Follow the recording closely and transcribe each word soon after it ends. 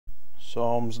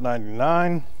Psalms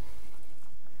 99.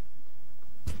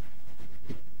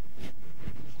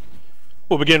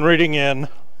 We'll begin reading in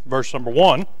verse number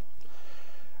 1. The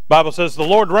Bible says, "The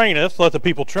Lord reigneth, let the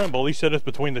people tremble. He sitteth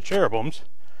between the cherubims.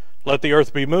 Let the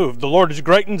earth be moved. The Lord is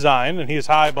great in Zion, and he is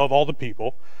high above all the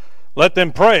people. Let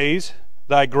them praise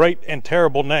thy great and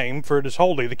terrible name, for it is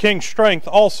holy. The king's strength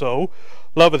also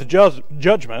loveth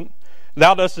judgment.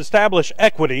 Thou dost establish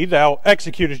equity. Thou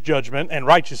executest judgment and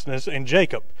righteousness in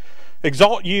Jacob.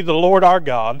 Exalt ye the Lord our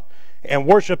God, and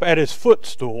worship at his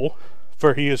footstool,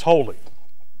 for he is holy."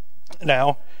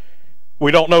 Now,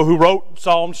 we don't know who wrote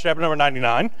Psalms chapter number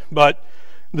 99, but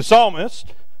the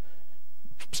psalmist,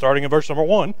 starting in verse number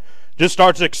 1, just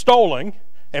starts extolling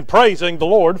and praising the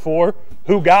Lord for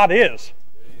who God is.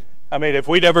 I mean, if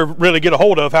we'd ever really get a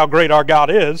hold of how great our God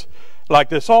is, like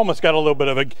the psalmist got a little bit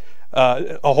of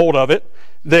a hold of it,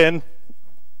 then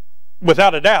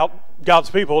without a doubt,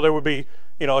 God's people, there would be,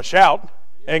 a shout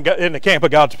in the camp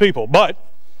of God's people. But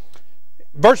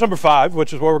verse number 5,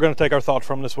 which is where we're going to take our thoughts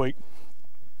from this week,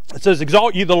 it says,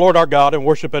 "Exalt ye the Lord our God, and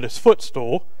worship at his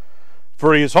footstool,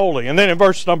 for he is holy." And then in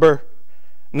verse number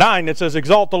 9, it says,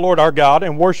 "Exalt the Lord our God,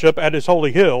 and worship at his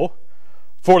holy hill,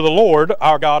 for the Lord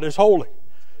our God is holy."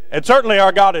 And certainly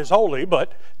our God is holy,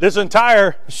 but this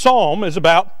entire psalm is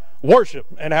about worship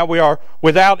and how we are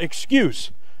without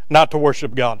excuse not to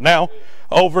worship God. Now,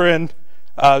 over in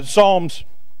Psalms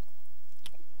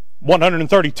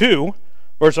 132,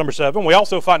 verse number 7, we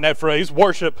also find that phrase,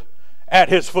 worship at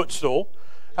his footstool.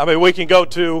 I mean, we can go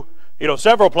to,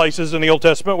 several places in the Old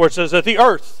Testament where it says that the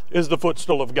earth is the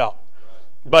footstool of God.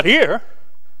 But here,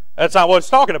 that's not what it's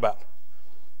talking about.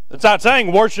 It's not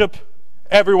saying worship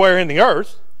everywhere in the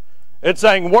earth. It's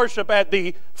saying worship at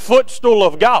the footstool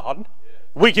of God.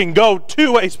 We can go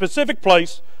to a specific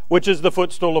place, which is the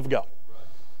footstool of God.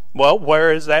 Well,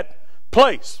 where is that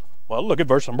place? Well, look at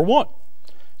verse number 1.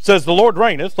 It says, "The Lord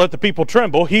reigneth, let the people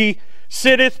tremble. He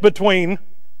sitteth between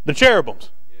the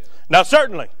cherubims." Now,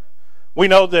 certainly, we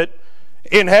know that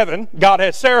in heaven, God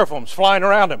has seraphims flying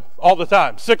around him all the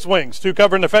time. 6 wings, 2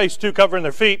 covering their face, 2 covering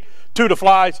their feet, 2 to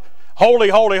flies. Holy,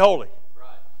 holy, holy.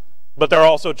 But there are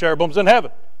also cherubims in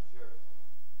heaven.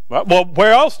 Well,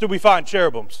 where else do we find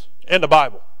cherubims in the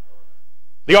Bible?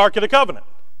 The Ark of the Covenant.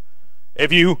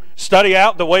 If you study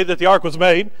out the way that the ark was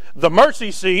made, the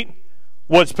mercy seat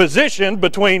was positioned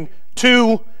between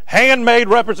 2 handmade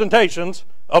representations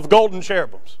of golden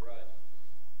cherubims.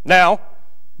 Now,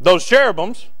 those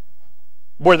cherubims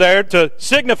were there to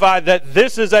signify that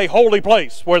this is a holy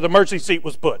place where the mercy seat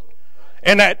was put.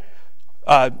 And that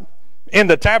in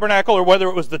the tabernacle, or whether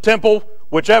it was the temple,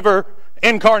 whichever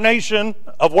incarnation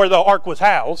of where the ark was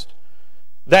housed,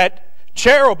 that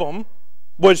cherubim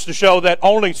was to show that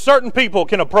only certain people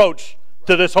can approach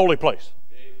to this holy place.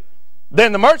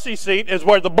 Then the mercy seat is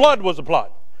where the blood was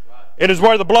applied. It is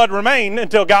where the blood remained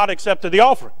until God accepted the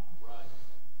offering.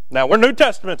 Now, we're New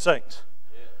Testament saints.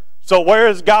 So where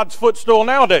is God's footstool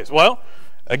nowadays? Well,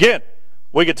 again,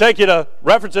 we could take you to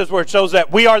references where it shows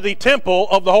that we are the temple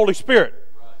of the Holy Spirit.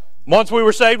 Once we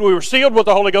were saved, we were sealed with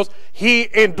the Holy Ghost. He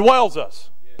indwells us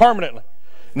permanently.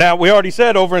 Now, we already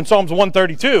said over in Psalms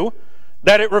 132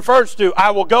 that it refers to,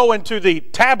 "I will go into the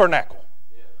tabernacle."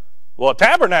 Well, a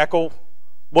tabernacle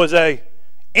was a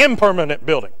impermanent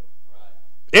building.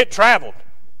 It traveled.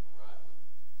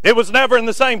 It was never in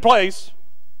the same place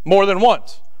more than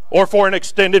once or for an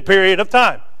extended period of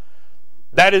time.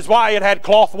 That is why it had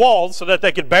cloth walls, so that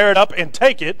they could bear it up and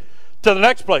take it to the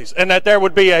next place, and that there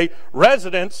would be a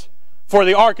residence for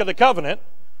the Ark of the Covenant,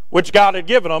 which God had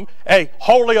given them, a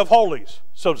holy of holies,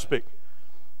 so to speak.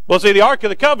 Well, see, the Ark of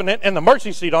the Covenant and the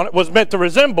mercy seat on it was meant to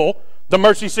resemble the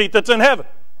mercy seat that's in heaven.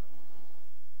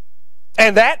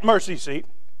 And that mercy seat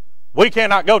we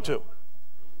cannot go to.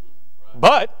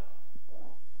 But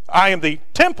I am the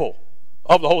temple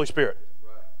of the Holy Spirit.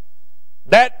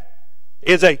 That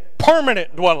is a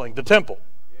permanent dwelling, the temple.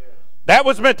 That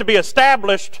was meant to be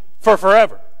established for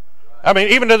forever. I mean,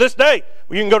 even to this day,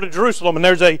 you can go to Jerusalem and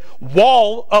there's a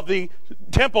wall of the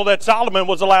temple that Solomon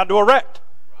was allowed to erect.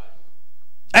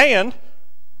 And,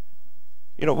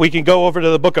 we can go over to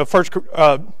the book of First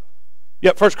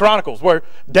Chronicles, where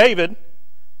David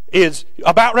is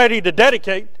about ready to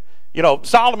dedicate.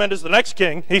 Solomon is the next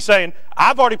king. He's saying,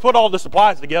 "I've already put all the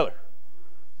supplies together."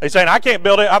 He's saying, "I can't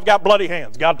build it. I've got bloody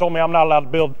hands. God told me I'm not allowed to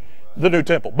build the new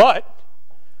temple." But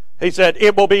he said,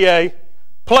 "It will be a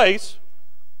place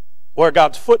where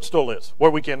God's footstool is, where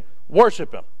we can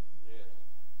worship him."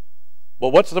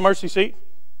 Well, what's the mercy seat?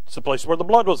 It's the place where the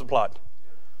blood was applied.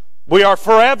 We are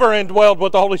forever indwelled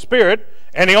with the Holy Spirit,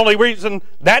 and the only reason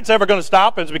that's ever going to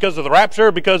stop is because of the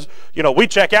rapture, because, we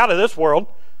check out of this world.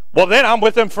 well, then I'm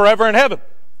with him forever in heaven.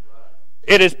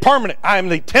 It is permanent. I am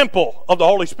the temple of the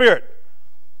Holy Spirit.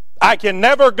 I can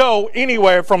never go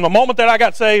anywhere from the moment that I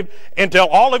got saved until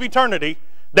all of eternity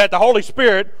that the Holy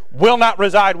Spirit will not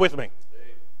reside with me.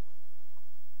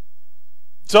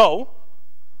 So,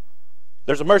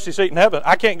 there's a mercy seat in heaven.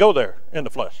 I can't go there in the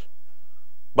flesh.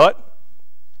 But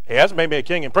he has made me a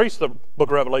king and priest, the book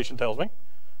of Revelation tells me.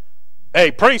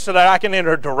 A priest so that I can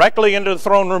enter directly into the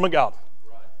throne room of God.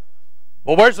 Right.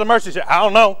 Well, where's the mercy seat? I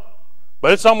don't know.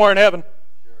 But it's somewhere in heaven.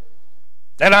 Sure.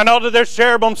 And I know that there's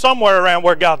cherubim somewhere around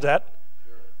where God's at.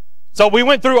 Sure. So we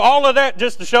went through all of that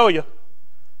just to show you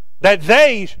that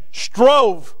they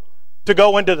strove to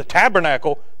go into the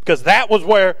tabernacle because that was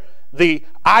where the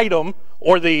item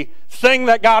or the thing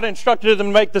that God instructed them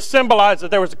to make to symbolize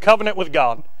that there was a covenant with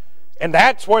God. And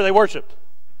that's where they worshiped.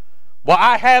 Well,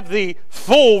 I have the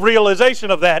full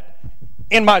realization of that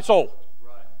in my soul.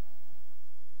 Right.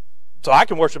 So I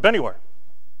can worship anywhere.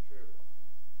 True.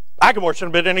 I can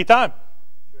worship at any time.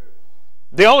 True.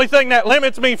 The only thing that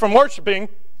limits me from worshiping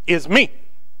is me.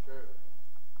 True.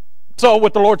 So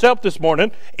with the Lord's help this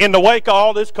morning, in the wake of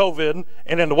all this COVID,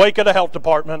 and in the wake of the health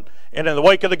department, and in the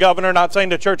wake of the governor not saying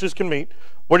that churches can meet,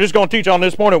 we're just going to teach on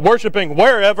this morning, worshiping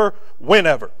wherever,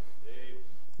 whenever.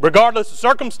 Regardless of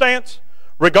circumstance,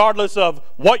 regardless of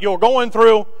what you're going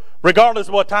through, regardless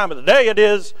of what time of the day it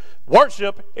is,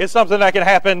 worship is something that can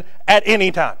happen at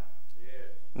any time. Yeah.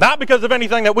 Not because of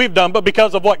anything that we've done, but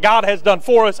because of what God has done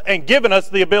for us and given us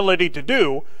the ability to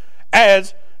do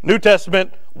as New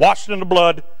Testament, washed in the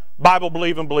blood,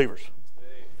 Bible-believing believers.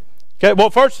 Okay,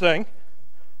 well, first thing,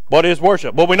 what is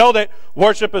worship? Well, we know that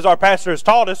worship, as our pastor has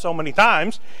taught us so many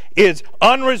times, is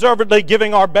unreservedly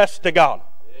giving our best to God.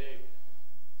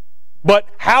 But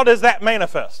how does that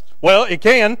manifest? Well, it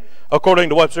can, according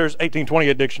to Webster's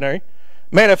 1828 dictionary,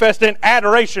 manifest in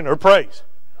adoration or praise.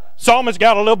 Psalmist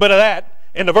got a little bit of that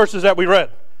in the verses that we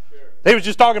read. Sure. He was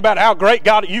just talking about how great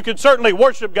God, you can certainly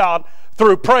worship God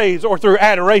through praise or through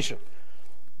adoration.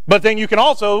 But then you can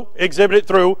also exhibit it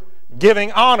through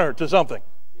giving honor to something.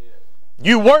 Yeah.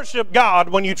 You worship God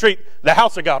when you treat the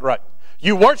house of God right.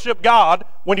 You worship God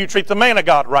when you treat the man of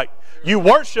God right. Sure. You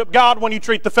worship God when you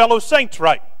treat the fellow saints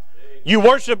right. You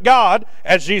worship God,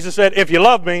 as Jesus said, if you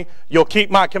love me, you'll keep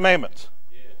my commandments.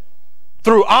 Yeah.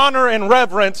 Through honor and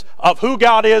reverence of who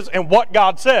God is and what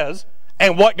God says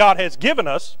and what God has given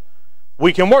us,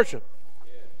 we can worship.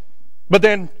 Yeah. But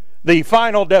then the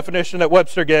final definition that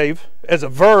Webster gave as a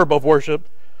verb of worship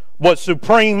was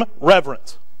supreme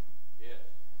reverence. Yeah.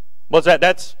 What's that?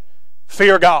 That's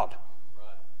fear God.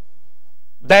 Right.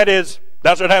 That is,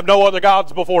 thou shalt have no other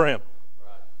gods before him.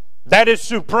 Right. That is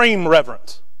supreme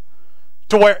reverence.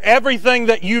 To where everything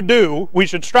that you do, we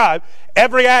should strive,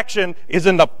 every action is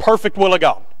in the perfect will of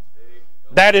God.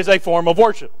 That is a form of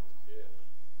worship.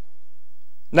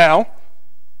 Now,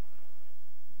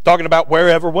 talking about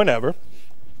wherever, whenever,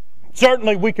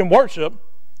 certainly we can worship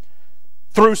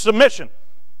through submission.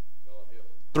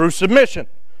 Through submission.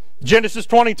 Genesis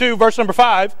 22, verse number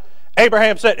 5,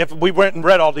 Abraham said, if we went and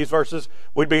read all these verses,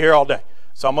 we'd be here all day.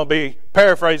 So I'm going to be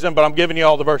paraphrasing, but I'm giving you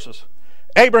all the verses.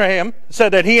 Abraham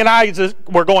said that he and Isaac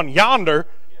were going yonder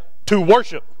to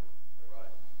worship.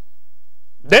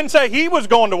 Didn't say he was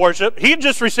going to worship. He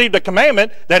just received a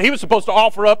commandment that he was supposed to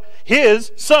offer up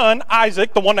his son,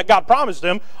 Isaac, the one that God promised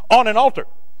him, on an altar.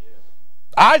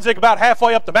 Isaac, about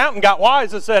halfway up the mountain, got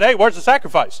wise and said, hey, where's the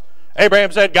sacrifice?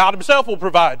 Abraham said, God himself will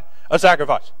provide a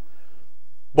sacrifice.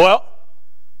 Well,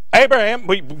 Abraham,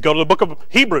 we go to the book of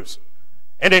Hebrews.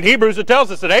 And in Hebrews it tells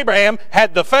us that Abraham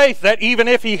had the faith that even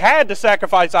if he had to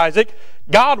sacrifice Isaac,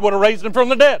 God would have raised him from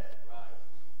the dead.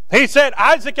 Right. He said,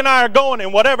 Isaac and I are going,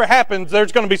 and whatever happens,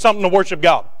 there's going to be something to worship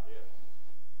God. Yeah.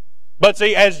 But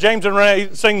see, as James and Renee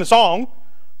sing the song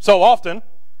so often,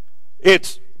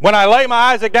 it's when I lay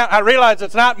my Isaac down, I realize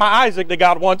it's not my Isaac that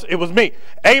God wants, it was me.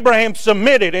 Abraham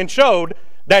submitted and showed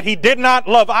that he did not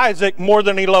love Isaac more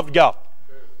than he loved God.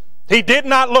 He did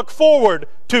not look forward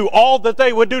to all that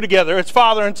they would do together, his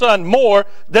father and son, more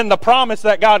than the promise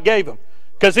that God gave him.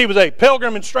 Because he was a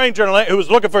pilgrim and stranger in a land who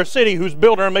was looking for a city whose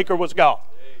builder and maker was God.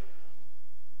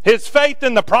 His faith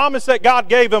in the promise that God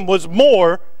gave him was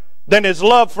more than his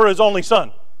love for his only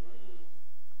son.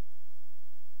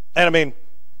 And I mean,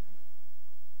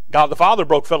 God the Father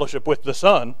broke fellowship with the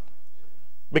Son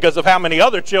because of how many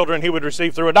other children he would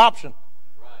receive through adoption.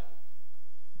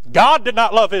 God did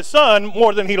not love his son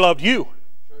more than he loved you.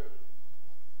 True.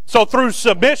 So through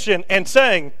submission and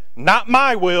saying, not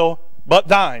my will, but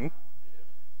thine,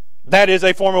 that is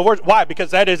a form of worship. Why?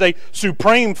 Because that is a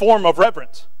supreme form of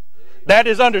reverence. That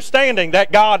is understanding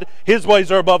that God, his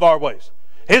ways are above our ways.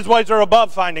 His ways are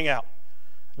above finding out.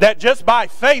 that just by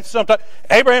faith sometimes,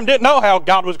 Abraham didn't know how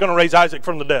God was going to raise Isaac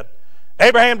from the dead.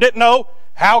 Abraham didn't know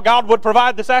how God would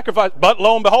provide the sacrifice. But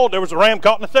lo and behold, there was a ram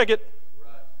caught in a thicket.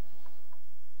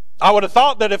 I would have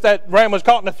thought that if that ram was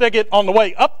caught in a thicket on the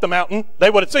way up the mountain,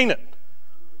 they would have seen it.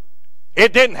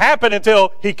 It didn't happen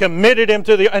until he committed him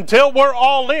to until we're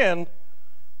all in.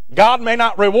 God may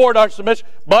not reward our submission,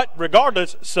 but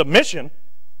regardless, submission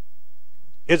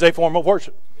is a form of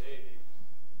worship.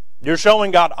 You're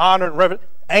showing God honor and reverence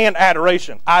and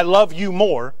adoration. I love you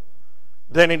more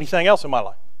than anything else in my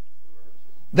life.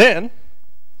 Then,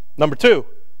 number 2,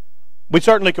 we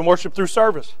certainly can worship through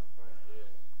service.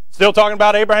 Still talking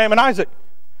about Abraham and Isaac.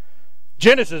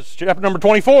 Genesis chapter number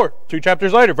 24, 2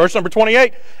 chapters later, verse number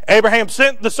 28. Abraham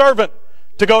sent the servant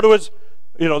to go to his,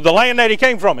 the land that he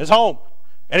came from, his home.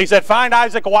 And he said, find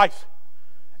Isaac a wife.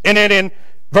 And then in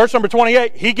verse number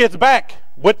 28, he gets back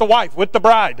with the wife, with the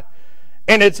bride.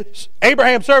 And it's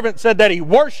Abraham's servant said that he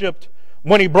worshiped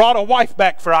when he brought a wife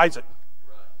back for Isaac.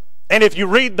 And if you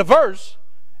read the verse,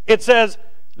 it says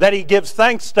that he gives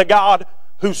thanks to God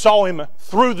who saw him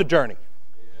through the journey.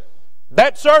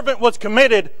 That servant was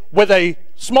committed with a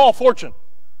small fortune.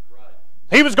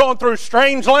 He was going through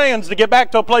strange lands to get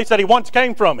back to a place that he once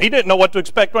came from. He didn't know what to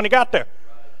expect when he got there.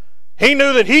 He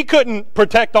knew that he couldn't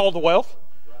protect all the wealth.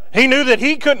 He knew that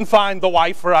he couldn't find the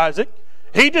wife for Isaac.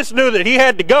 He just knew that he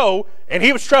had to go, and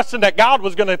he was trusting that God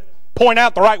was going to point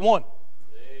out the right one.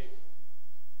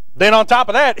 Then on top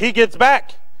of that, he gets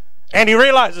back, and he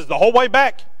realizes the whole way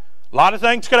back, a lot of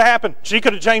things could have happened. She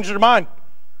could have changed her mind.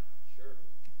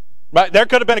 Right? There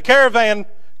could have been a caravan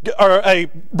or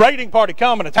a raiding party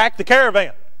come and attack the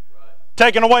caravan,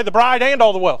 taking away the bride and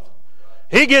all the wealth.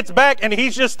 He gets back, and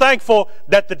he's just thankful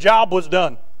that the job was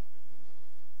done.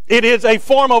 It is a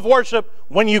form of worship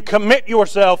when you commit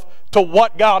yourself to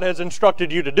what God has instructed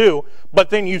you to do, but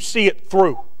then you see it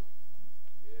through.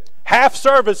 Half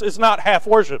service is not half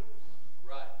worship.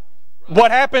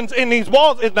 What happens in these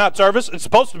walls is not service. It's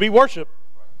supposed to be worship.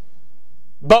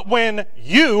 But when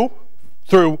you,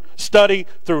 through study,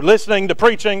 through listening to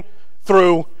preaching,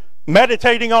 through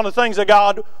meditating on the things of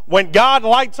God, when God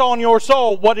lights on your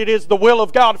soul what it is the will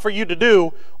of God for you to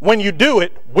do, when you do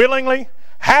it willingly,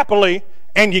 happily,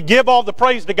 and you give all the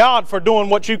praise to God for doing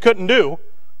what you couldn't do,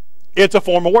 it's a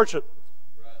form of worship.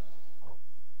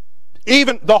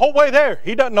 Even the whole way there,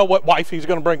 he doesn't know what wife he's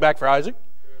going to bring back for Isaac.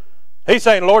 He's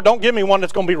saying, Lord, don't give me one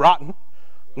that's going to be rotten.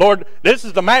 Lord, this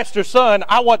is the master's son.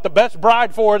 I want the best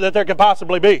bride for her that there can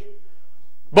possibly be.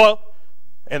 Well,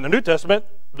 in the New Testament,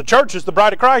 the church is the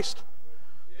bride of Christ.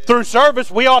 Through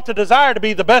service, we ought to desire to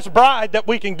be the best bride that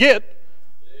we can get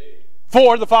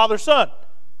for the Father's Son.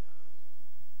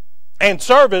 And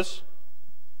service,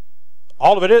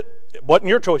 all of it wasn't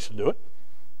your choice to do it.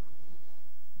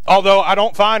 Although I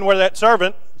don't find where that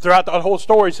servant throughout the whole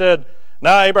story said,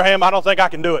 "No, Abraham, I don't think I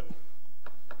can do it.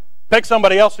 Pick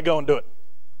somebody else to go and do it."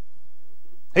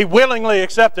 He willingly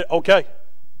accepted, okay,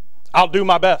 I'll do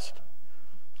my best.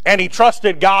 And he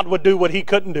trusted God would do what he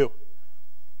couldn't do.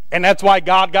 And that's why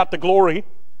God got the glory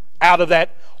out of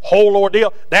that whole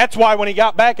ordeal. That's why when he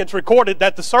got back, it's recorded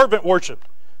that the servant worshiped.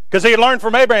 Because he had learned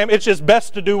from Abraham, it's just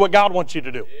best to do what God wants you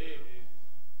to do.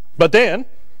 But then,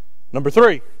 number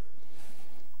 3,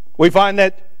 we find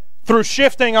that through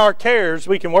shifting our cares,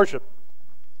 we can worship.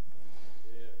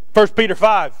 1 Peter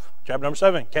 5, chapter number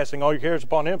 7, casting all your cares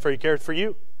upon him, for he cares for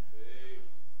you.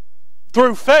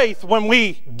 Through faith, when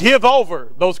we give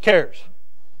over those cares,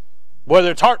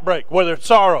 whether it's heartbreak, whether it's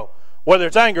sorrow, whether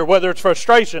it's anger, whether it's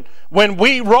frustration, when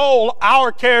we roll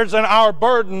our cares and our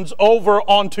burdens over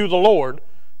onto the Lord,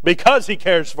 because he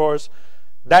cares for us,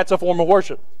 that's a form of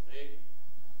worship.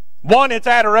 One, it's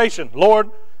adoration. Lord,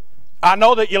 I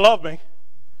know that you love me,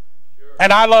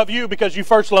 and I love you because you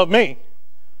first loved me.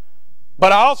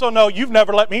 But I also know you've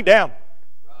never let me down.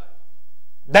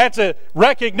 That's a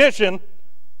recognition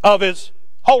of his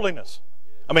holiness.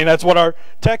 I mean, that's what our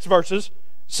text verses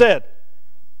said.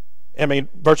 I mean,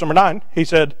 verse number 9, he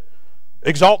said,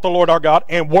 exalt the Lord our God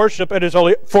and worship at his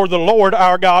holy, for the Lord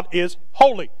our God is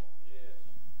holy.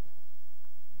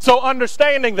 So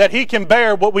understanding that he can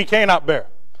bear what we cannot bear.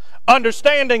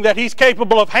 Understanding that he's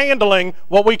capable of handling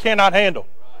what we cannot handle.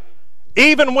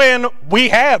 Even when we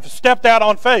have stepped out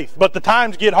on faith, but the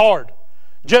times get hard.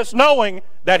 Just knowing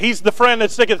that he's the friend that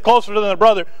sticketh closer than a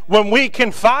brother. When we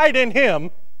confide in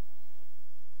him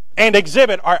and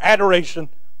exhibit our adoration,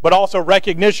 but also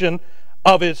recognition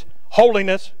of his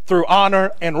holiness through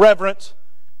honor and reverence,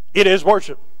 it is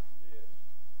worship.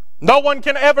 No one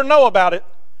can ever know about it,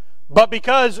 but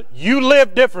because you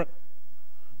live different,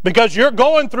 because you're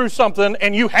going through something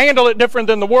and you handle it different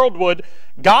than the world would,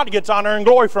 God gets honor and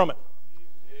glory from it.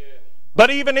 But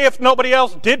even if nobody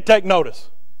else did take notice,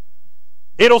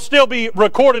 it'll still be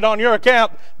recorded on your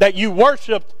account that you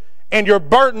worshiped and your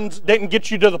burdens didn't get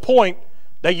you to the point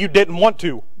that you didn't want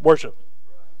to worship.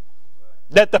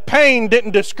 That the pain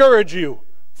didn't discourage you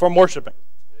from worshiping.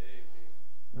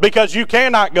 Because you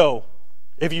cannot go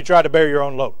if you try to bear your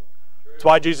own load. That's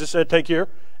why Jesus said, take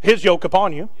His yoke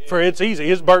upon you, for it's easy.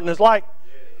 His burden is light.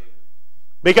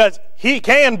 Because He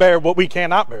can bear what we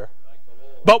cannot bear.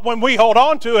 But when we hold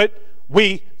on to it,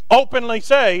 we openly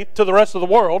say to the rest of the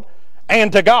world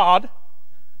and to God,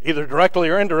 either directly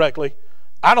or indirectly,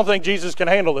 I don't think Jesus can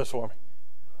handle this for me.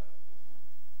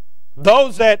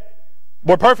 Those that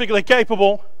were perfectly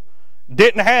capable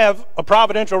didn't have a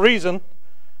providential reason,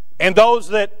 and those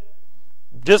that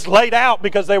just laid out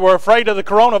because they were afraid of the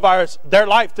coronavirus, their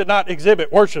life did not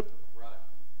exhibit worship.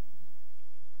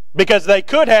 Because they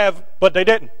could have, but they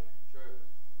didn't.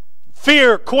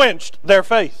 Fear quenched their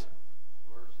faith.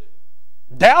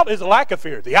 Doubt is a lack of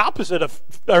fear. The opposite of,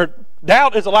 or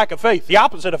doubt is a lack of faith. The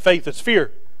opposite of faith is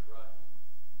fear.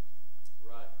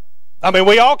 I mean,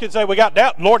 we all can say we got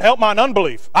doubt. Lord, help mine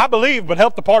unbelief. I believe, but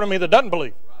help the part of me that doesn't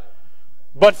believe.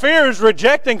 But fear is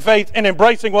rejecting faith and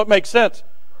embracing what makes sense.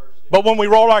 But when we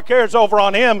roll our cares over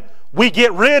on Him, we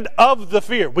get rid of the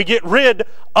fear. We get rid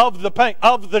of the pain,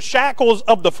 of the shackles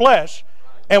of the flesh,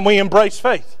 and we embrace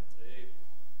faith.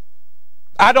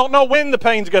 I don't know when the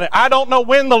pain's going to, I don't know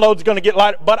when the load's going to get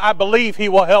lighter, but I believe He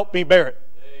will help me bear it.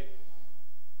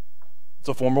 It's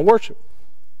a form of worship.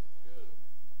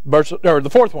 The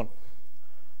fourth one.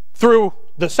 Through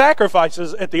the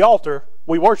sacrifices at the altar,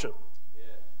 we worship.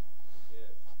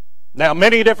 Now,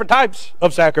 many different types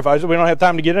of sacrifices. We don't have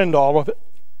time to get into all of it.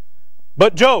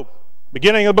 But Job,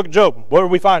 beginning of the book of Job, where do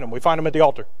we find him? We find him at the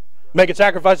altar. Making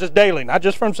sacrifices daily, not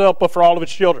just for himself, but for all of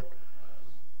his children.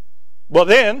 Well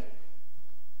then,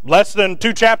 less than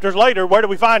 2 chapters later, where do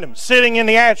we find him? Sitting in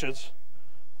the ashes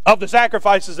of the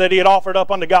sacrifices that he had offered up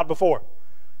unto God before.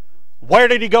 Where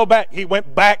did he go back? He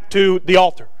went back to the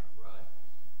altar.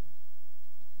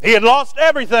 He had lost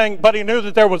everything, but he knew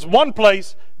that there was one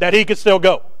place that he could still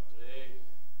go.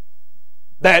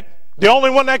 That the only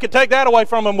one that could take that away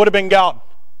from him would have been God.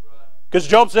 Because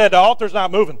Job said the altar's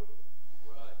not moving.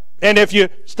 And if you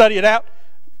study it out,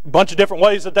 a bunch of different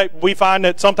ways that we find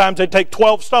that sometimes they'd take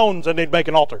 12 stones and they'd make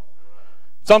an altar.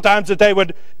 Sometimes that they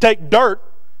would take dirt,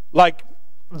 like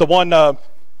the one, can't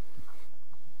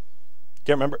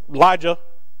remember, Elijah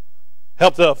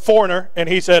helped the foreigner, and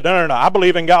he said, no, I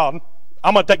believe in God.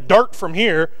 I'm going to take dirt from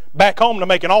here back home to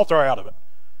make an altar out of it.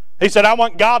 He said, I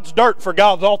want God's dirt for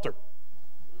God's altar.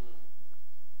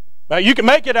 Now, you can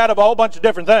make it out of a whole bunch of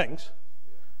different things.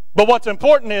 But what's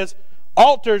important is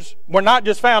altars were not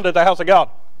just found at the house of God.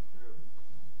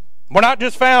 Were not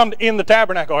just found in the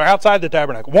tabernacle or outside the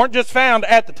tabernacle. Weren't just found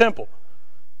at the temple.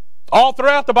 All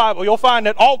throughout the Bible, you'll find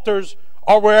that altars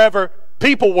are wherever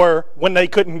people were when they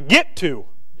couldn't get to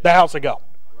the house of God.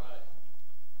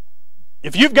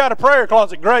 If you've got a prayer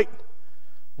closet, great.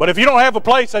 But if you don't have a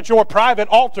place that's your private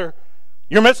altar,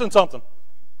 you're missing something.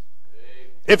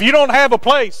 If you don't have a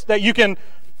place that you can,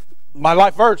 my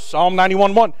life verse, Psalm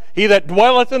 91:1, he that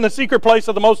dwelleth in the secret place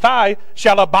of the Most High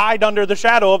shall abide under the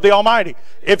shadow of the Almighty.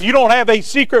 If you don't have a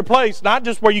secret place, not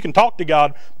just where you can talk to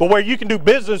God, but where you can do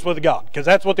business with God, because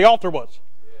that's what the altar was.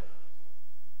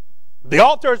 The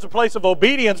altar is a place of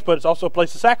obedience, but it's also a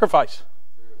place of sacrifice.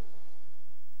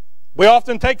 We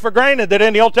often take for granted that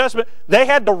in the Old Testament, they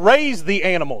had to raise the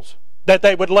animals that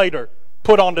they would later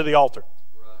put onto the altar.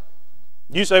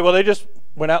 You say, well, they just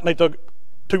went out and they took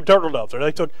 2 turtle doves, or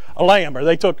they took a lamb, or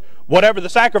they took whatever the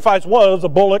sacrifice was, a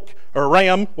bullock or a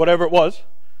ram, whatever it was,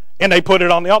 and they put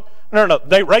it on the altar. No,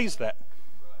 they raised that.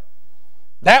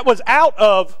 That was out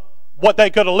of what they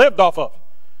could have lived off of.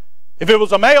 If it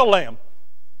was a male lamb,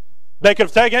 they could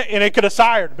have taken it and it could have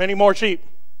sired many more sheep.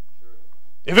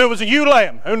 If it was a ewe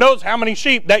lamb, who knows how many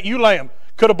sheep that ewe lamb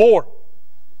could have bore.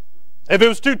 If it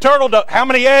was 2 turtle doves, how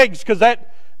many eggs could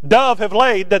that dove have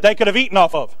laid that they could have eaten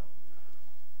off of?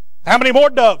 How many more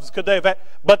doves could they have had?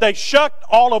 But they shucked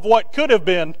all of what could have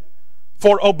been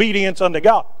for obedience unto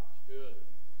God.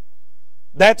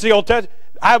 That's the Old Testament.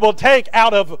 I will take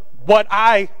out of what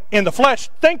I, in the flesh,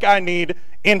 think I need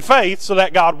in faith so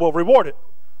that God will reward it.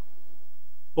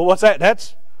 Well, what's that?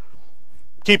 That's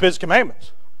keep His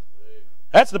commandments.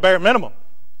 That's the bare minimum.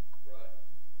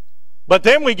 But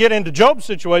then we get into Job's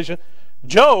situation.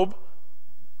 Job,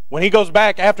 when he goes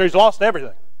back after he's lost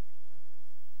everything,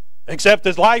 except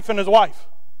his life and his wife,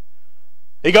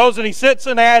 he goes and he sits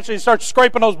in the ash and he starts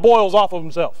scraping those boils off of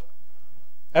himself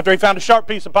after he found a sharp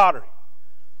piece of pottery.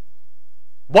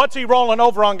 What's he rolling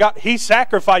over on God? He's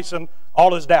sacrificing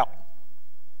all his doubt.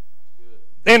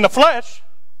 In the flesh,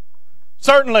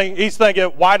 certainly he's thinking,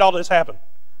 why'd all this happen?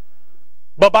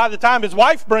 But by the time his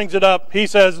wife brings it up, he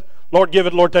says, Lord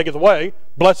giveth, Lord taketh away.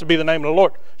 Blessed be the name of the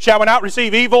Lord. Shall we not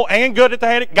receive evil and good at the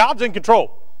hand? God's in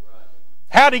control. Right.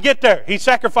 How did he get there? He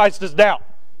sacrificed his doubt.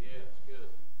 Yeah,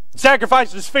 good.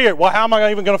 Sacrificed his fear. Well, how am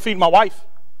I even going to feed my wife?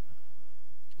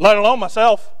 Let alone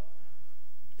myself.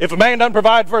 If a man doesn't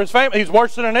provide for his family, he's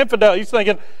worse than an infidel. He's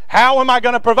thinking, how am I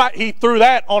going to provide? He threw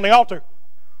that on the altar.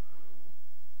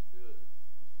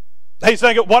 Good. He's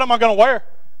thinking, what am I going to wear?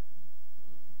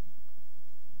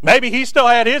 Maybe he still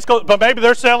had his clothes, but maybe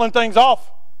they're selling things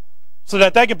off so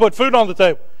that they can put food on the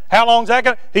table. How long is that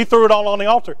going to? He threw it all on the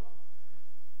altar.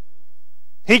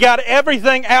 He got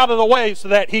everything out of the way so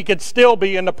that he could still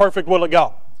be in the perfect will of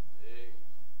God.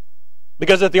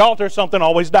 Because at the altar, something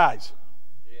always dies.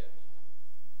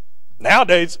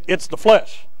 Nowadays, it's the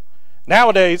flesh.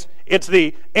 Nowadays, it's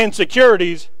the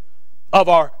insecurities of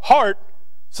our heart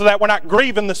so that we're not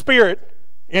grieving the Spirit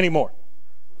anymore.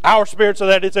 Our spirit, so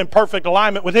that it's in perfect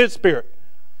alignment with His Spirit.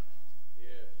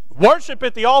 Yes. Worship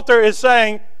at the altar is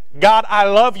saying, God, I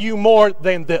love you more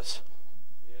than this.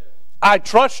 Yes. I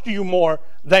trust you more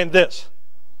than this.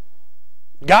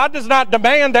 God does not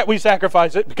demand that we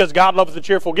sacrifice it because God loves the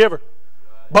cheerful giver.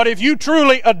 Right. But if you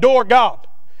truly adore God,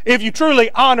 if you truly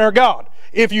honor God,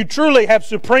 if you truly have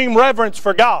supreme reverence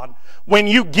for God, when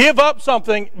you give up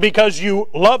something because you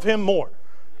love Him more,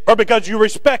 or because you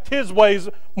respect His ways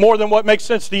more than what makes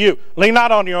sense to you, lean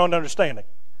not on your own understanding.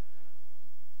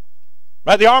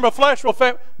 Right? The arm of flesh will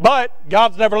fail, but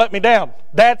God's never let me down.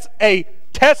 That's a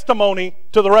testimony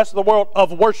to the rest of the world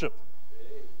of worship.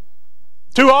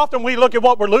 Too often we look at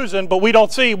what we're losing, but we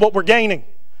don't see what we're gaining.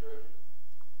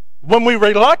 When we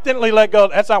reluctantly let go,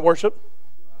 that's not worship.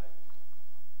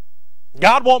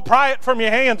 God won't pry it from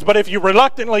your hands, but if you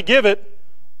reluctantly give it,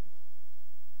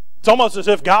 it's almost as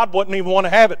if God wouldn't even want to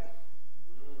have it.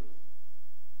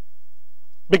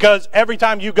 Because every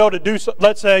time you go to do,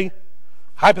 let's say,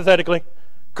 hypothetically,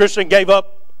 Christian gave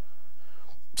up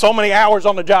so many hours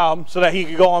on the job so that he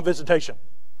could go on visitation.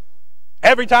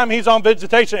 Every time he's on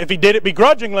visitation, if he did it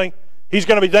begrudgingly, he's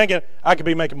going to be thinking, I could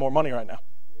be making more money right now.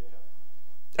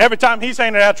 Every time he's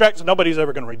handing out tracts, nobody's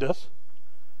ever going to read this.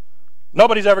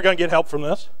 Nobody's ever going to get help from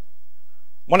this.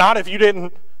 Well, not if you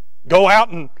didn't go out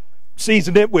and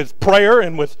season it with prayer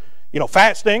and with,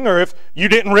 fasting, or if you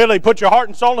didn't really put your heart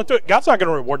and soul into it. God's not going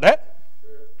to reward that.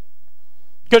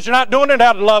 Because you're not doing it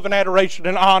out of love and adoration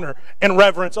and honor and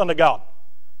reverence unto God.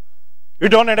 You're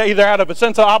doing it either out of a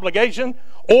sense of obligation,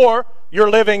 or you're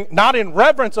living not in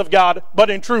reverence of God, but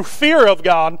in true fear of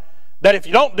God, that if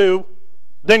you don't do,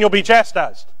 then you'll be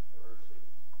chastised.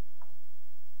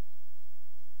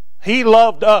 He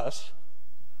loved us,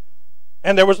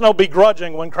 and there was no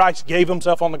begrudging when Christ gave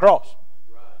Himself on the cross.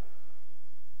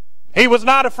 He was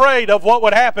not afraid of what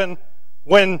would happen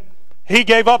when He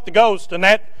gave up the ghost and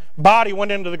that body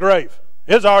went into the grave.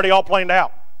 It was already all planned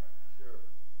out.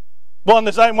 Well, in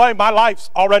the same way, my life's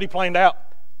already planned out.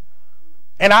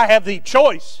 And I have the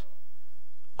choice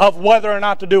of whether or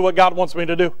not to do what God wants me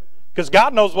to do. Because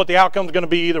God knows what the outcome is going to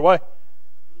be either way.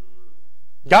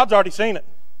 God's already seen it.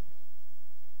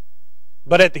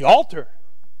 But at the altar,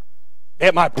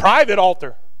 at my private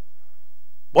altar,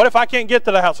 what if I can't get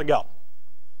to the house of God?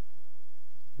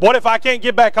 What if I can't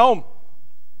get back home?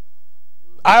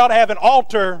 I ought to have an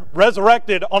altar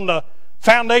resurrected on the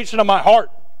foundation of my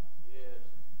heart.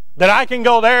 That I can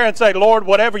go there and say, Lord,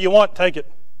 whatever you want, take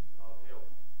it.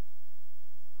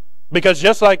 Because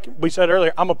just like we said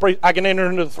earlier, I'm a priest. I can enter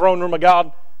into the throne room of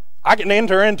God. I can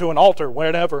enter into an altar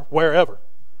wherever.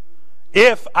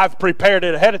 If I've prepared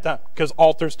it ahead of time. Because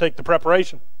altars take the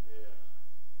preparation.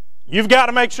 You've got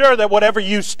to make sure that whatever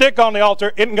you stick on the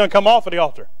altar isn't going to come off of the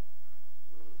altar.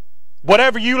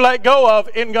 Whatever you let go of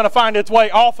isn't going to find its way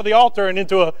off of the altar and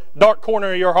into a dark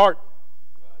corner of your heart.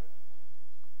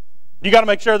 You got to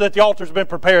make sure that the altar's been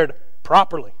prepared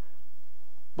properly.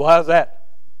 Well, how's that?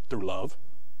 Through love.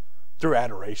 Through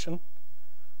adoration.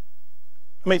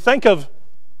 I mean, think of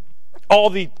all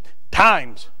the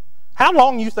times. How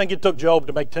long do you think it took Job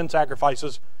to make 10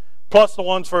 sacrifices, plus the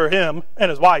ones for him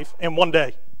and his wife, in one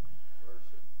day?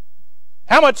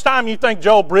 How much time do you think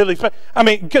Job really spent? I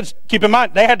mean, because keep in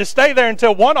mind, they had to stay there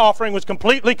until one offering was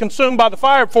completely consumed by the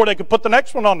fire before they could put the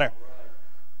next one on there.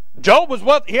 Job was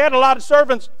he had a lot of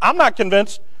servants. I'm not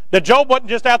convinced that Job wasn't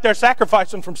just out there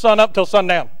sacrificing from sun up till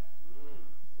sundown.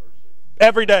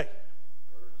 Every day.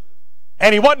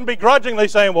 And he wasn't begrudgingly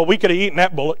saying, well, we could have eaten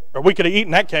that bullock, or we could have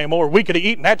eaten that camel, or we could have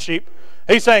eaten that sheep.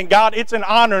 He's saying, God, it's an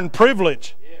honor and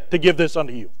privilege to give this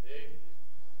unto you.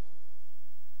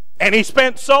 And he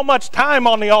spent so much time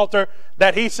on the altar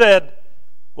that he said,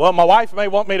 Well, my wife may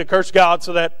want me to curse God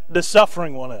so that this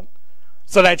suffering will end,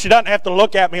 so that she doesn't have to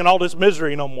look at me in all this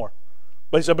misery no more.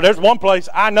 But he said, but there's one place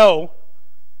I know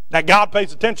that God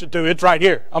pays attention to. It's right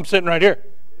here. I'm sitting right here.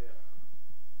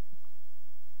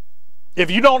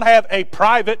 If you don't have a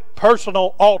private,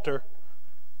 personal altar,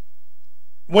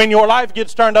 when your life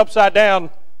gets turned upside down,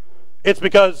 it's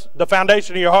because the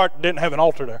foundation of your heart didn't have an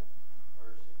altar there.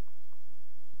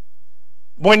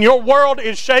 When your world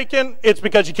is shaken, it's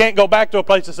because you can't go back to a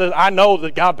place that says, I know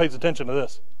that God pays attention to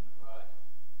this.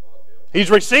 He's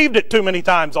received it too many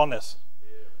times on this.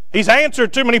 He's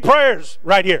answered too many prayers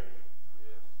right here.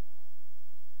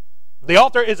 The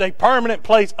altar is a permanent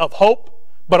place of hope,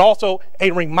 but also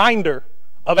a reminder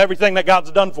of everything that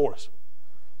God's done for us.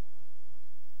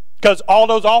 Because all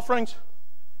those offerings,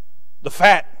 the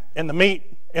fat and the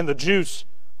meat and the juice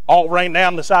all rain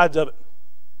down the sides of it.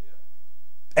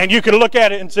 And you can look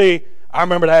at it and see, I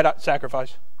remember that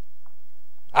sacrifice.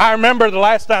 I remember the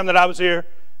last time that I was here,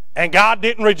 and God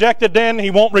didn't reject it then,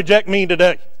 He won't reject me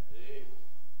today.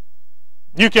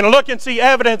 You can look and see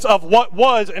evidence of what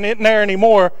was and isn't there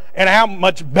anymore, and how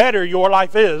much better your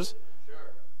life is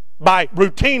by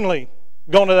routinely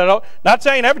going to that altar. Not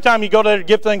saying every time you go there to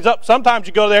give things up. Sometimes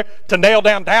you go there to nail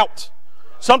down doubts.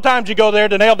 Sometimes you go there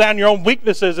to nail down your own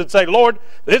weaknesses and say, Lord,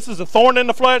 this is a thorn in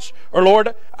the flesh, or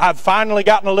Lord, I've finally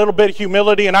gotten a little bit of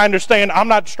humility and I understand I'm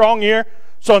not strong here,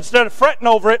 so instead of fretting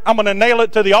over it, I'm going to nail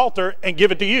it to the altar and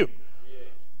give it to you.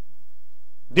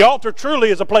 The altar truly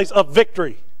is a place of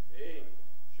victory,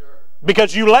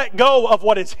 because you let go of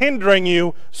what is hindering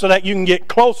you so that you can get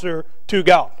closer to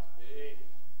God.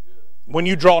 When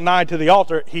you draw nigh to the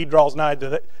altar, He draws nigh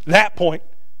to that point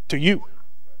to you.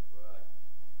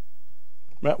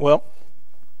 Well,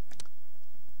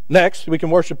 next we can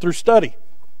worship through study.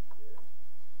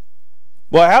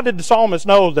 Well, how did the psalmist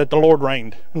know that the Lord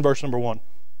reigned in verse number 1?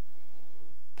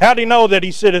 How did he know that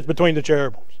He sitteth between the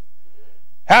cherubims?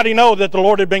 How did he know that the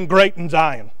Lord had been great in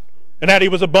Zion, and that He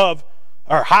was above,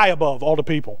 or high above, all the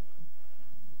people?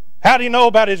 How did he know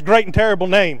about His great and terrible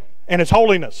name and His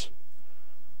holiness?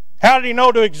 How did he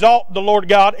know to exalt the Lord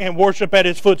God and worship at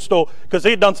His footstool? Because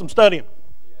he had done some studying.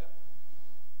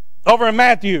 Over in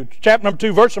Matthew, chapter number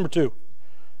 2, verse number 2,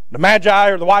 the Magi,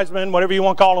 or the wise men, whatever you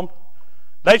want to call them,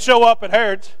 they show up at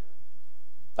Herod's.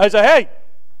 They say, hey,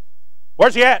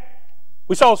 where's He at?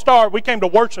 We saw a star. We came to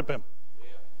worship Him.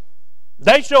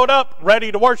 They showed up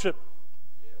ready to worship.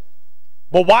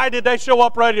 But why did they show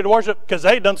up ready to worship? Because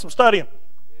they had done some studying.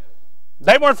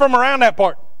 They weren't from around that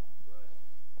part.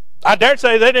 I dare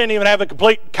say they didn't even have a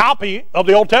complete copy of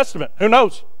the Old Testament. Who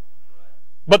knows?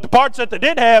 But the parts that they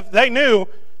did have, they knew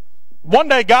one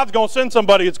day God's going to send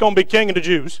somebody that's going to be king of the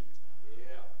Jews.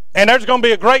 And there's going to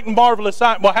be a great and marvelous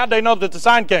sign. Well, how did they know that the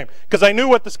sign came? Because they knew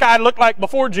what the sky looked like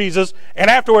before Jesus, and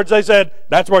afterwards they said,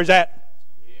 that's where He's at.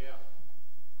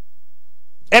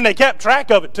 And they kept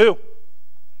track of it too.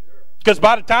 Because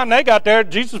by the time they got there,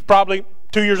 Jesus was probably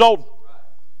 2 years old.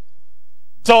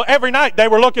 So every night they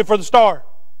were looking for the star.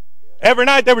 Every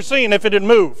night they were seeing if it had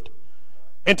moved,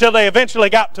 until they eventually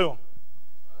got to Him.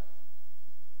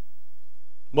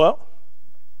 Well,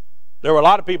 there were a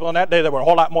lot of people in that day that were a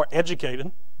whole lot more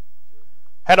educated,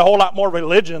 had a whole lot more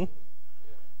religion,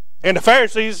 and the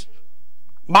Pharisees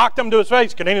mocked Him to His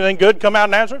face. Could anything good come out of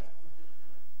Nazareth?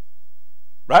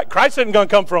 Right? Christ isn't going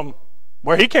to come from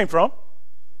where He came from.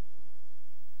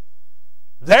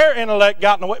 Their intellect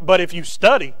got in the way. But if you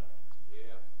study,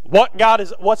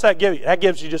 what's that give you? That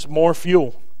gives you just more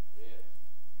fuel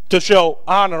to show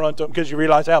honor unto Him, because you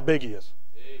realize how big He is.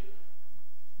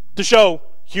 To show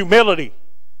humility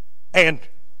and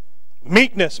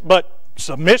meekness, but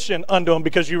submission unto Him,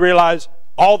 because you realize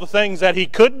all the things that He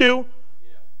could do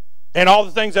and all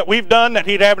the things that we've done that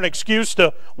He'd have an excuse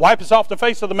to wipe us off the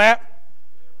face of the map.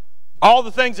 All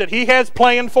the things that He has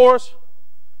planned for us,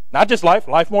 not just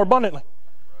life more abundantly.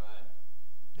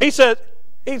 He says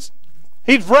He's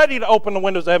ready to open the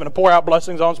windows of heaven and pour out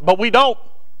blessings on us, but we don't,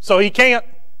 so He can't.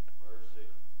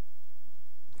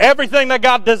 Everything that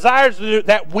God desires to do,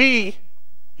 that we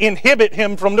inhibit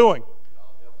Him from doing.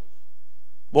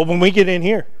 Well, when we get in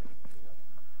here,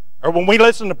 or when we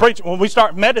listen to preaching, when we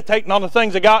start meditating on the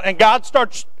things of God, and God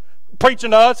starts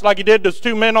preaching to us like He did those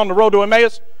two men on the road to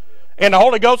Emmaus, and the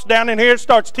Holy Ghost down in here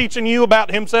starts teaching you about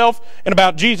Himself and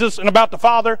about Jesus and about the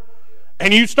Father,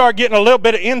 and you start getting a little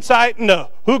bit of insight into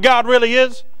who God really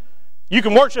is, you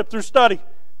can worship through study.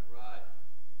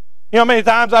 You know how many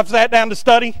times I've sat down to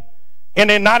study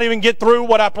and then not even get through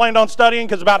what I planned on studying,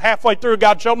 because about halfway through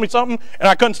God showed me something and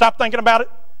I couldn't stop thinking about it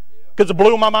because it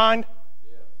blew my mind.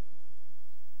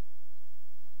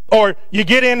 Or you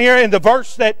get in here and the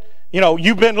verse that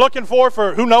you've been looking for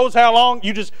who knows how long.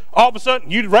 You just, all of a sudden,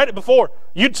 you'd read it before.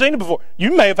 You'd seen it before.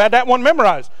 You may have had that one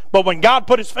memorized. But when God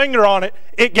put his finger on it,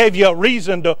 it gave you a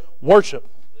reason to worship.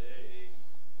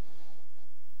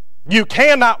 You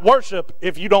cannot worship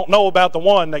if you don't know about the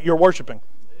one that you're worshiping.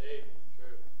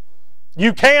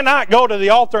 You cannot go to the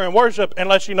altar and worship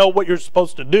unless you know what you're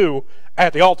supposed to do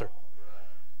at the altar.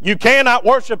 You cannot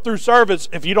worship through service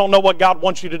if you don't know what God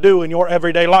wants you to do in your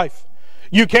everyday life.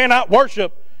 You cannot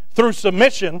worship through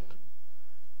submission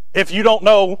if you don't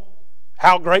know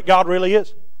how great God really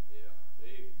is.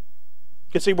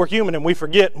 You see, we're human and we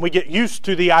forget and we get used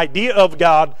to the idea of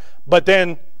God, but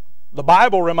then the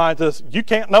Bible reminds us you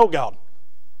can't know God.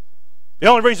 The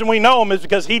only reason we know him is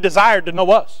because he desired to know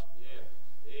us.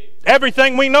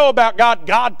 Everything we know about God,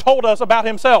 God told us about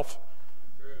himself.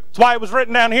 That's why it was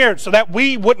written down here, so that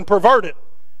we wouldn't pervert it,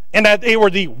 and that they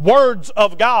were the words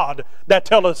of God that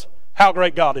tell us how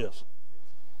great God is.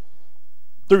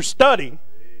 Through study,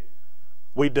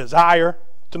 we desire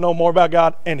to know more about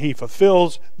God, and he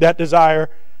fulfills that desire.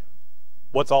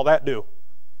 What's all that do?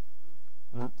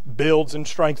 Builds and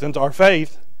strengthens our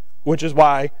faith, which is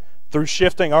why through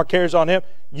shifting our cares on him,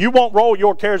 you won't roll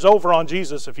your cares over on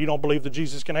Jesus if you don't believe that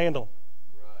Jesus can handle them.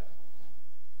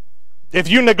 Right. If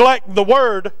you neglect the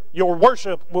word, your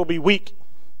worship will be weak.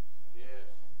 Yeah.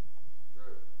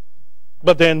 True.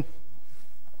 But then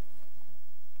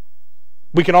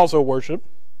we can also worship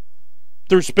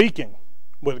through speaking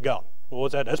with God. Well,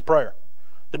 what's that? That's prayer.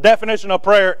 The definition of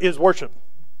prayer is worship.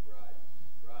 Right.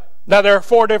 Right. Now, there are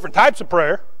 4 different types of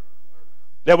prayer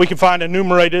that we can find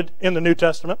enumerated in the New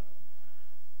Testament.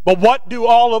 But what do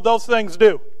all of those things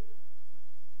do?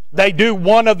 They do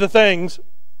one of the things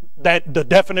that the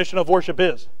definition of worship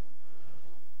is.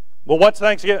 Well, what's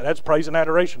thanksgiving? That's praise and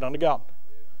adoration unto God.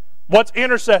 What's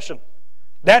intercession?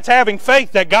 That's having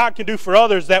faith that God can do for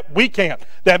others that we can't,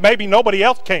 that maybe nobody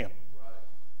else can.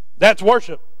 That's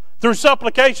worship. Through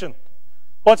supplication.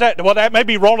 What's that? Well, that may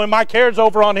be rolling my cares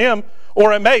over on him,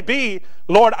 or it may be,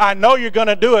 Lord, I know you're going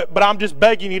to do it, but I'm just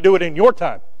begging you to do it in your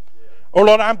time. Or,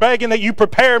 Lord, I'm begging that you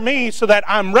prepare me so that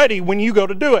I'm ready when you go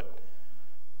to do it.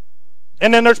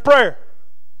 And then there's prayer,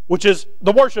 which is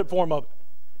the worship form of it.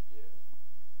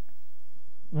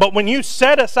 But when you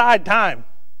set aside time,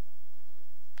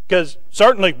 because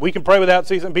certainly we can pray without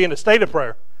ceasing, be in a state of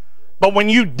prayer. But when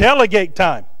you delegate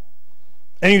time,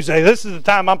 and you say, this is the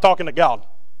time I'm talking to God,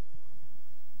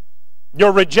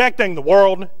 you're rejecting the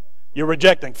world, you're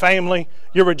rejecting family,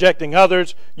 you're rejecting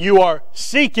others, you are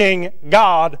seeking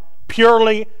God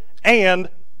purely and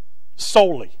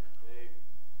solely.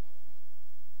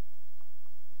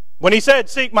 When he said,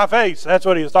 seek my face, that's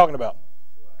what he was talking about.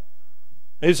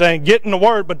 He's saying, get in the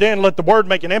Word, but then let the Word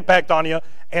make an impact on you,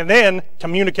 and then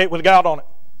communicate with God on it.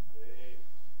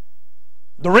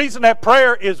 The reason that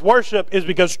prayer is worship is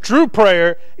because true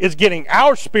prayer is getting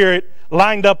our spirit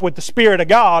lined up with the Spirit of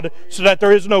God, so that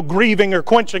there is no grieving or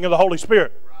quenching of the Holy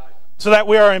Spirit. So that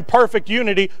we are in perfect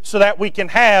unity, so that we can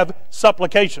have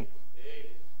supplication.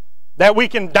 That we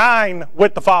can dine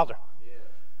with the Father.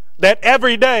 That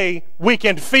every day we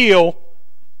can feel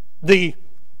the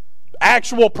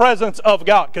actual presence of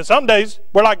God. Because some days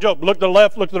we're like Job. Look to the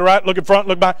left, look to the right, look in front,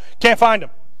 look behind. Can't find him.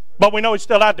 But we know he's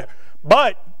still out there.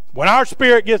 But when our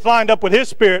spirit gets lined up with his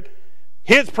spirit,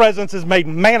 his presence is made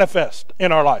manifest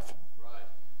in our life. Right.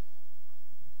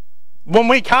 When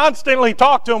we constantly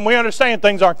talk to him, we understand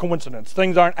things aren't coincidence.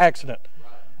 Things aren't accident.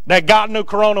 Right. That God knew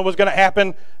Corona was going to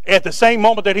happen at the same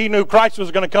moment that he knew Christ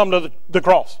was going to come to the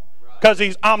cross. Because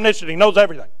he's omniscient. He knows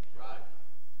everything. Right.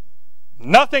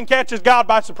 Nothing catches God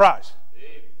by surprise.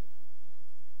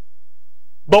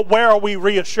 But where are we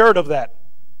reassured of that?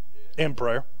 In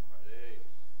prayer.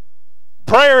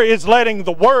 Prayer is letting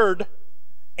the Word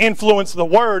influence the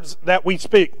words that we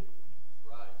speak.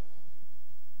 Right.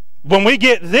 When we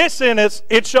get this in us,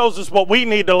 it shows us what we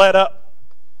need to let up.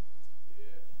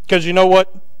 Because you know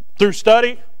what? Through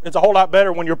study, it's a whole lot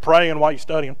better when you're praying while you're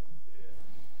studying.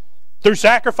 Through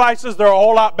sacrifices, they're a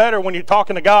whole lot better when you're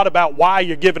talking to God about why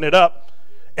you're giving it up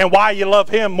and why you love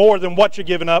Him more than what you're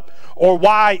giving up, or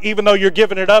why, even though you're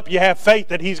giving it up, you have faith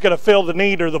that He's going to fill the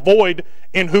need or the void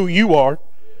in who you are.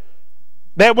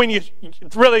 That when it's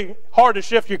really hard to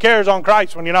shift your cares on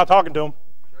Christ when you're not talking to Him.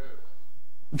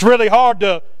 It's really hard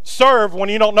to serve when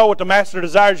you don't know what the Master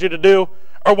desires you to do,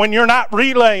 or when you're not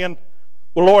relaying,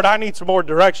 well, Lord, I need some more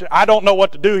direction. I don't know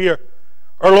what to do here.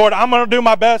 Or, Lord, I'm going to do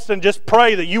my best and just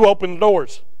pray that you open the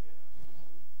doors.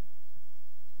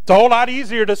 It's a whole lot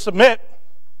easier to submit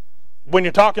when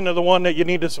you're talking to the one that you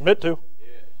need to submit to.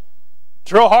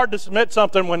 It's real hard to submit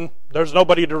something when there's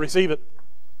nobody to receive it.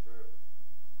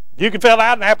 You can fill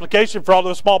out an application for all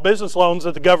those small business loans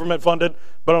that the government funded,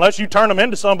 but unless you turn them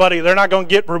into somebody, they're not going to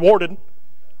get rewarded.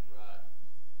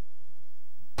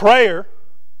 Prayer,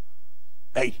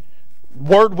 a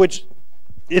word which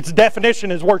its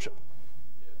definition is worship.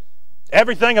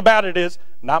 Everything about it is,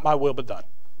 not my will but done.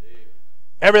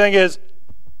 Everything is,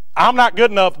 I'm not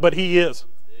good enough, but He is.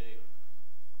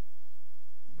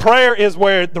 Prayer is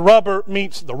where the rubber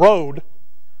meets the road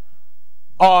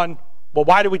on, well,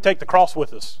 why do we take the cross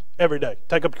with us every day?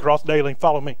 Take up your cross daily and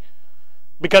follow me.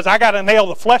 Because I got to nail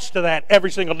the flesh to that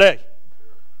every single day.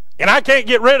 And I can't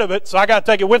get rid of it, so I got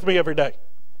to take it with me every day.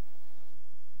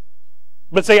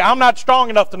 But see, I'm not strong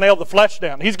enough to nail the flesh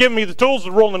down. He's given me the tools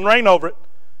to rule and reign over it.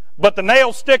 But the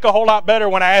nails stick a whole lot better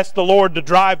when I ask the Lord to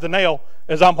drive the nail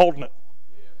as I'm holding it.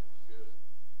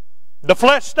 The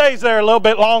flesh stays there a little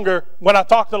bit longer when I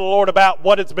talk to the Lord about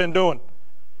what it's been doing.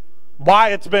 Why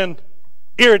it's been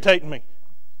irritating me.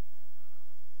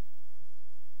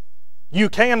 You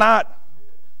cannot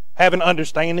have an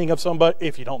understanding of somebody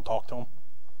if you don't talk to them.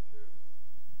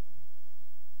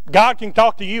 God can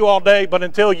talk to you all day, but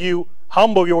until you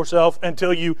humble yourself,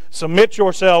 until you submit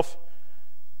yourself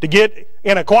to get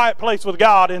in a quiet place with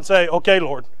God and say, okay,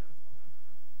 Lord,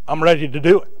 I'm ready to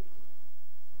do it.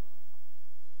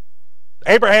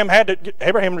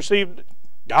 Abraham received,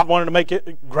 God wanted to make it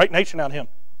a great nation out of him.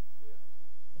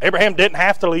 Abraham didn't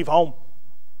have to leave home.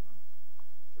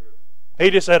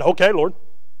 He just said, okay, Lord.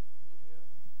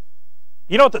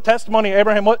 You know what the testimony of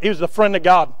Abraham was? He was the friend of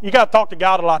God. You got to talk to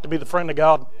God a lot to be the friend of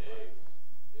God.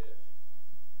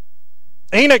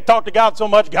 Enoch talked to God so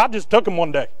much, God just took him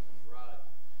one day.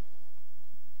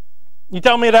 You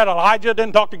tell me that Elijah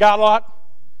didn't talk to God a lot?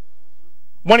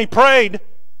 When he prayed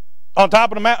on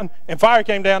top of the mountain and fire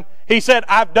came down, he said,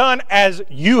 I've done as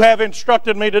you have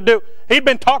instructed me to do. He'd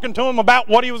been talking to him about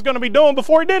what he was going to be doing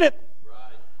before he did it.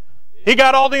 He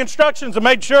got all the instructions and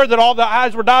made sure that all the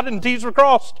I's were dotted and T's were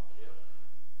crossed.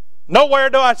 Nowhere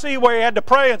do I see where he had to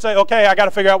pray and say, okay, I got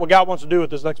to figure out what God wants to do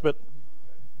with this next bit.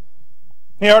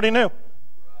 He already knew.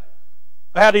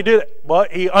 How did he do that? Well,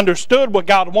 he understood what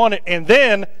God wanted, and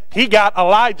then he got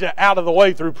Elijah out of the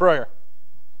way through prayer.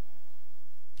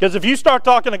 Because if you start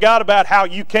talking to God about how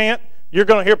you can't, you're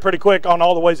going to hear pretty quick on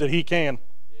all the ways that He can.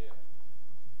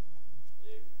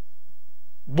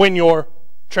 When you're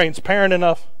transparent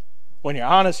enough, when you're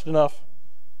honest enough,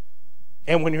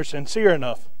 and when you're sincere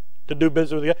enough to do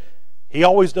business with God, He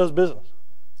always does business.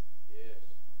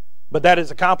 But that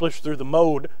is accomplished through the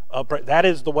mode of prayer. That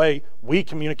is the way we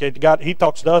communicate to God. He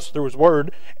talks to us through His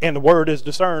Word, and the Word is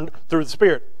discerned through the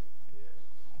Spirit.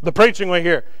 The preaching we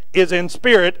hear is in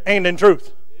spirit and in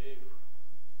truth.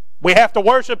 We have to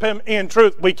worship Him in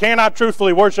truth. We cannot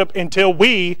truthfully worship until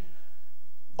we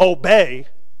obey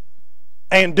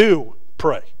and do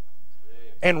pray.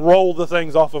 And roll the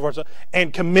things off of ourselves.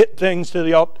 And commit things to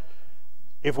the altar.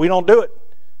 If we don't do it,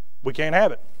 we can't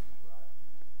have it.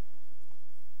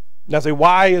 Now say,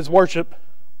 why is worship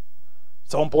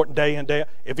so important day in, day out?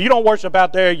 If you don't worship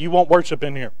out there, you won't worship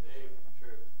in here.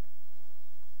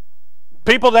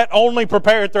 People that only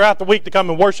prepare throughout the week to come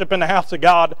and worship in the house of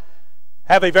God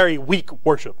have a very weak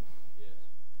worship.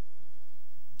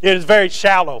 It is very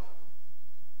shallow.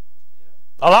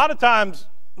 A lot of times,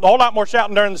 a whole lot more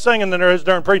shouting during the singing than there is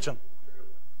during preaching.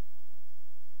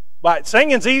 But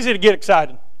singing's easy to get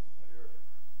excited.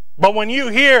 But when you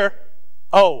hear,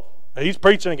 oh, he's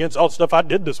preaching against all the stuff I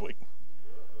did this week.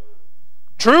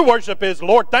 True worship is,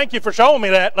 Lord, thank you for showing me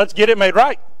that. Let's get it made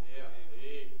right.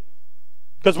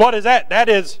 Because what is that? That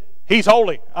is, He's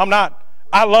holy. I'm not.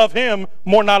 I love Him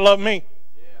more than I love me.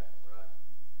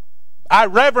 I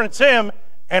reverence Him,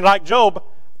 and like Job,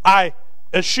 I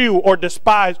eschew or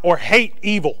despise or hate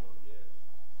evil.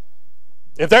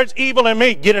 If there's evil in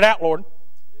me, get it out, Lord.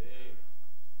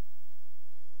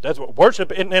 That's what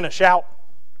worship isn't in a shout.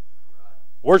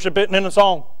 Worship isn't in a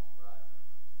song.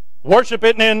 Worship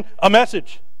isn't in a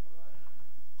message.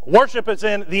 Worship is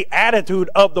in the attitude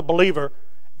of the believer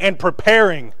and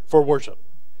preparing for worship.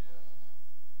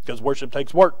 Because worship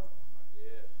takes work.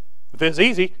 If it's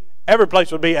easy, every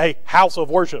place would be a house of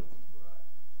worship.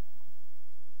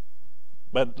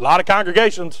 But a lot of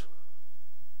congregations,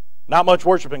 not much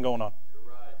worshiping going on.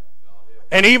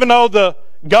 And even though the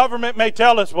government may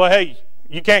tell us, well, hey,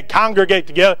 you can't congregate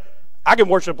together, I can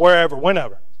worship wherever,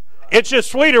 whenever. It's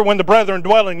just sweeter when the brethren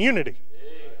dwell in unity.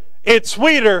 It's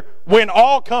sweeter when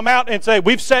all come out and say,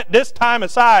 we've set this time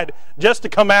aside just to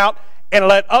come out and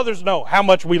let others know how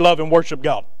much we love and worship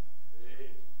God.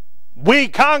 We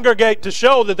congregate to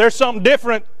show that there's something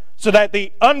different so that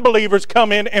the unbelievers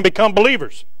come in and become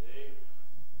believers.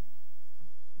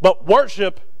 But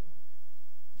worship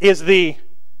is the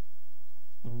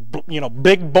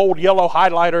big, bold yellow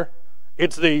highlighter.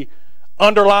 It's the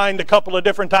underlined a couple of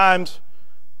different times,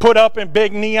 put up in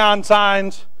big neon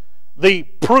signs, the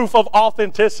proof of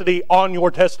authenticity on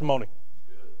your testimony.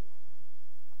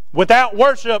 Without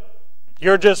worship,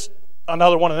 you're just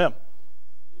another one of them.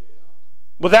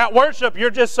 Without worship, you're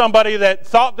just somebody that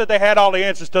thought that they had all the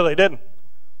answers till they didn't.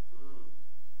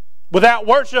 Without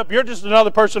worship, you're just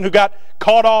another person who got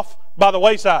caught off by the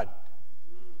wayside.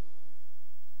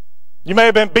 You may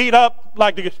have been beat up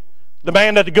like the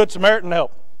man that the Good Samaritan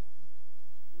helped.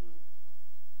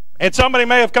 And somebody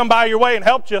may have come by your way and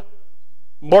helped you.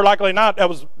 More likely than not, that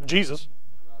was Jesus.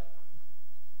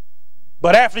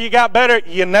 But after you got better,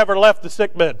 you never left the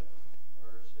sick bed.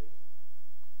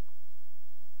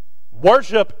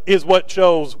 Worship is what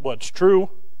shows what's true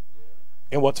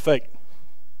and what's fake.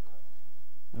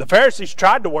 The Pharisees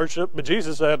tried to worship, but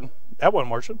Jesus said, that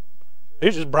wasn't worship.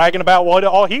 He's just bragging about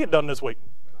all he had done this week.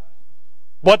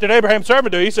 What did Abraham's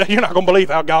servant do? He said, you're not going to believe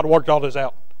how God worked all this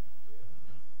out.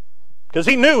 Because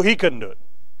he knew he couldn't do it.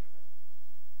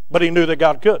 But he knew that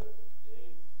God could.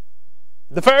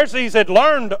 The Pharisees had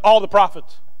learned all the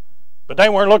prophets, but they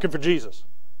weren't looking for Jesus.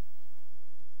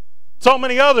 So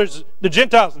many others, the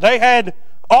Gentiles, they had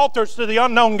altars to the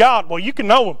unknown God. Well, you can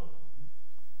know him.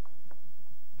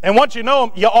 And once you know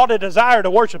him, you ought to desire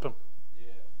to worship him.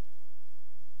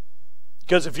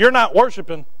 Because if you're not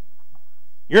worshiping,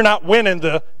 you're not winning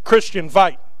the Christian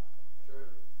fight.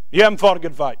 You haven't fought a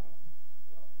good fight.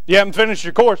 You haven't finished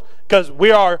your course, because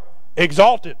we are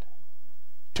exalted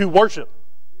to worship.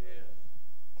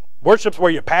 Worship's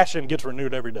where your passion gets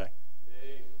renewed every day.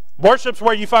 Worship's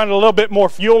where you find a little bit more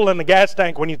fuel in the gas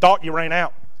tank when you thought you ran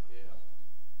out.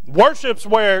 Worship's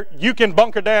where you can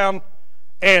bunker down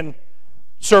and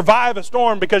survive a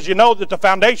storm because you know that the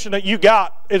foundation that you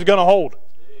got is going to hold.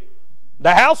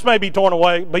 The house may be torn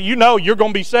away, but you know you're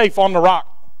going to be safe on the rock.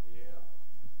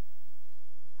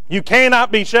 You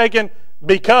cannot be shaken,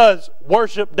 because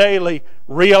worship daily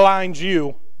realigns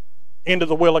you into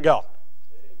the will of God.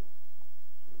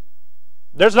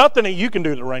 There's nothing that you can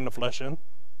do to rein the flesh in,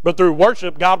 but through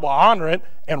worship, God will honor it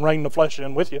and rein the flesh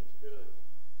in with you.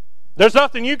 There's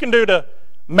nothing you can do to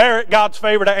merit God's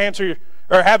favor to answer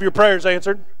or have your prayers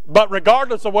answered, but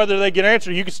regardless of whether they get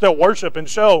answered, you can still worship and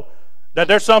show that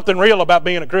there's something real about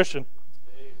being a Christian.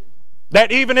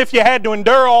 That even if you had to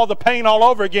endure all the pain all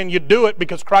over again, you'd do it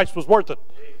because Christ was worth it.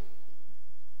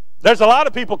 There's a lot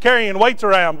of people carrying weights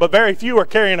around, but very few are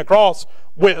carrying a cross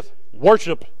with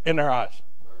worship in their eyes,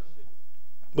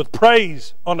 with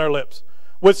praise on their lips,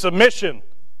 with submission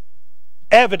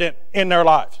evident in their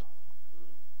lives.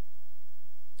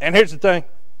 And here's the thing.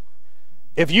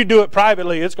 If you do it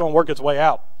privately, it's going to work its way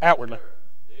outwardly.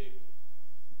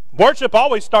 Worship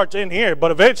always starts in here,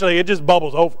 but eventually it just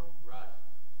bubbles over.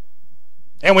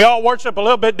 And we all worship a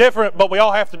little bit different, but we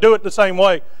all have to do it the same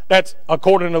way. That's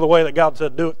according to the way that God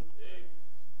said do it.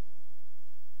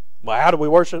 Well, how do we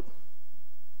worship?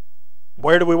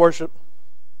 Where do we worship?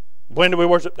 When do we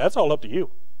worship? That's all up to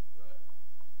you.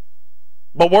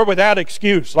 But we're without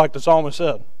excuse, like the psalmist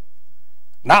said,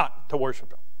 not to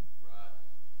worship him.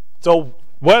 So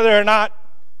whether or not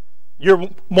you're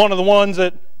one of the ones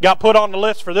that got put on the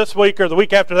list for this week or the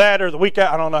week after that or the week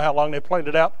after, I don't know how long they planned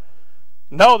it out,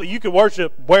 know that you can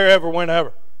worship wherever,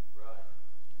 whenever.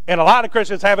 And a lot of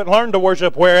Christians haven't learned to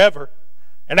worship wherever.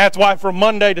 And that's why from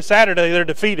Monday to Saturday they're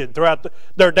defeated throughout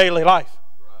their daily life.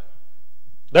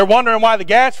 They're wondering why the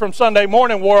gas from Sunday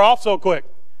morning wore off so quick.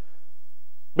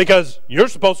 Because you're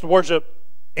supposed to worship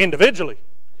individually.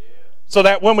 So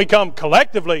that when we come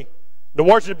collectively, the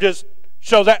worship just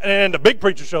shows up and the big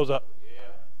preacher shows up.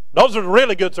 Those are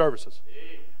really good services.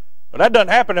 But that doesn't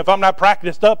happen if I'm not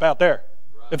practiced up out there.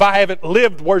 If I haven't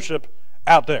lived worship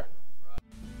out there.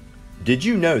 Did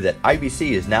you know that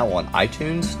IBC is now on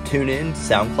iTunes, TuneIn,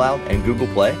 SoundCloud, and Google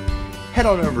Play? Head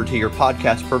on over to your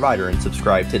podcast provider and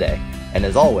subscribe today. And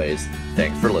as always,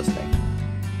 thanks for listening.